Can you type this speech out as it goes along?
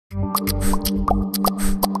Hey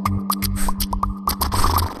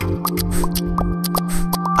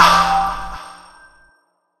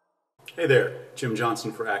there, Jim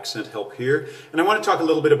Johnson for Accent Help here, and I want to talk a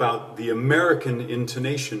little bit about the American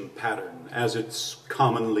intonation pattern as it's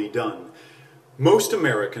commonly done. Most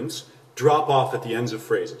Americans drop off at the ends of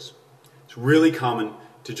phrases. It's really common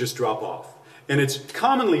to just drop off. And it's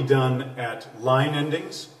commonly done at line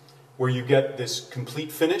endings where you get this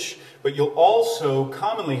complete finish, but you'll also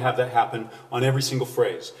commonly have that happen on every single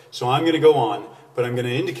phrase. So I'm going to go on, but I'm going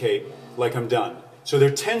to indicate like I'm done. So there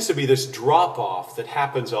tends to be this drop-off that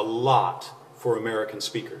happens a lot for American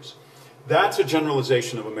speakers. That's a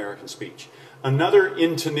generalization of American speech. Another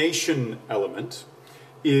intonation element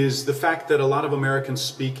is the fact that a lot of Americans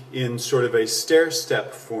speak in sort of a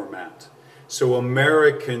stair-step format. So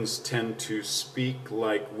Americans tend to speak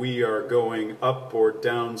like we are going up or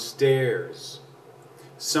down stairs.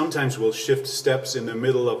 Sometimes we'll shift steps in the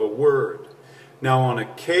middle of a word. Now on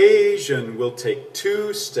occasion we'll take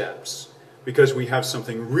 2 steps because we have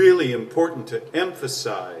something really important to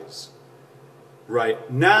emphasize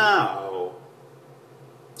right now.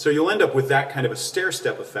 So you'll end up with that kind of a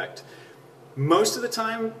stair-step effect. Most of the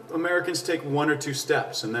time, Americans take 1 or 2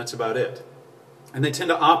 steps, and that's about it. And they tend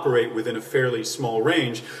to operate within a fairly small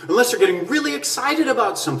range, unless they're getting really excited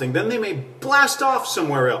about something. Then they may blast off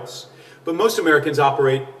somewhere else. But most Americans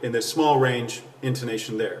operate in this small range,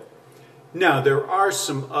 intonation there. Now, there are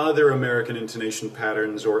some other American intonation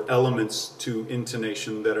patterns or elements to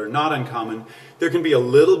intonation that are not uncommon. There can be a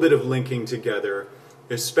little bit of linking together,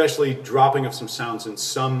 especially dropping of some sounds in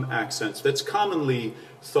some accents. That's commonly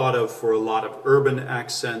thought of for a lot of urban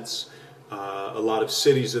accents, a lot of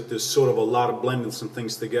cities that there's sort of a lot of blending some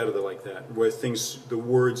things together like that, where the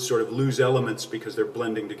words sort of lose elements because they're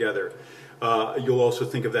blending together. You'll also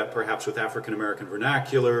think of that perhaps with African American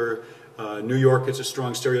vernacular. New York is a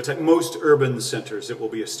strong stereotype. Most urban centers it will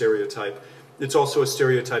be a stereotype. It's also a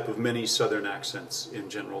stereotype of many southern accents in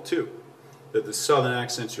general too. That the southern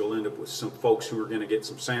accents, you'll end up with some folks who are going to get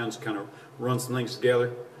some sounds, kind of run some things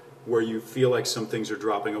together, where you feel like some things are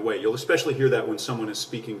dropping away. You'll especially hear that when someone is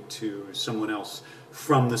speaking to someone else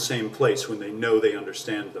from the same place when they know they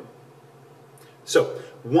understand them. So,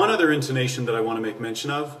 one other intonation that I want to make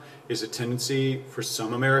mention of is a tendency for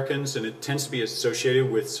some Americans, and it tends to be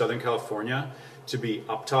associated with Southern California, to be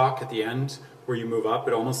uptalk at the end, where you move up.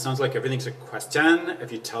 It almost sounds like everything's a question.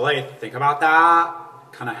 If you tell it, think about that,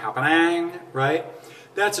 kind of happening, right?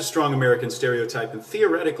 That's a strong American stereotype, and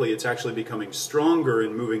theoretically it's actually becoming stronger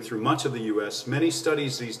and moving through much of the US. Many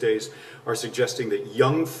studies these days are suggesting that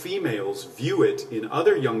young females view it in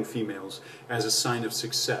other young females as a sign of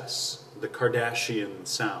success, the Kardashian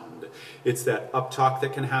sound. It's that uptalk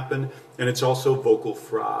that can happen, and it's also vocal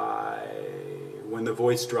fry, when the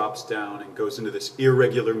voice drops down and goes into this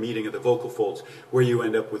irregular meeting of the vocal folds where you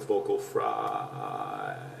end up with vocal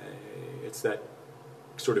fry. It's that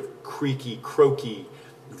sort of creaky, croaky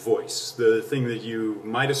voice, the thing that you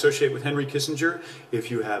might associate with Henry Kissinger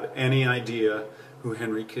if you have any idea who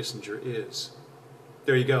Henry Kissinger is.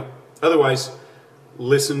 There you go. Otherwise,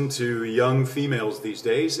 listen to young females these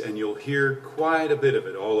days and you'll hear quite a bit of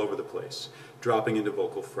it all over the place, dropping into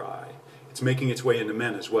vocal fry. It's making its way into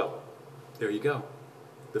men as well. There you go.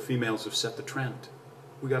 The females have set the trend.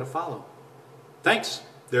 We got to follow. Thanks.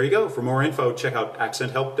 There you go. For more info, check out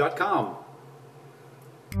accenthelp.com.